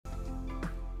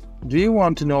Do you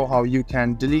want to know how you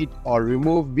can delete or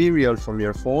remove BeReal from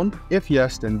your phone? If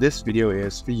yes, then this video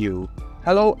is for you.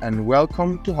 Hello and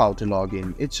welcome to How to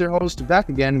Login. It's your host back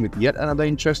again with yet another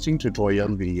interesting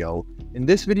tutorial video. In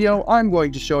this video, I'm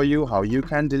going to show you how you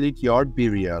can delete your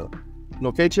BeReal.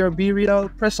 Locate your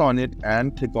BeReal, press on it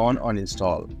and click on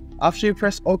Uninstall. After you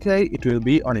press OK, it will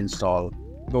be uninstalled.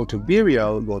 Go to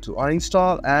BeReal, go to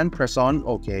Uninstall and press on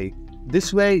OK.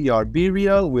 This way your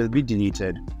BeReal will be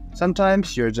deleted.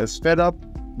 Sometimes you're just fed up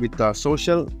with the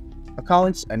social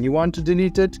accounts and you want to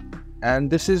delete it,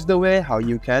 and this is the way how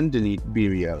you can delete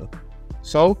BeReal.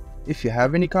 So if you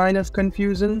have any kind of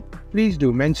confusion, please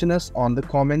do mention us on the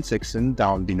comment section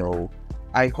down below.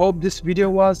 I hope this video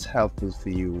was helpful for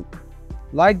you.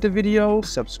 Like the video,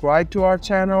 subscribe to our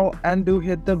channel and do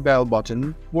hit the bell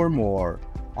button for more.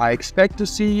 I expect to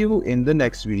see you in the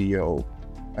next video.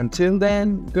 Until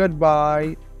then,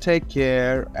 goodbye, take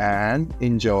care and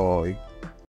enjoy.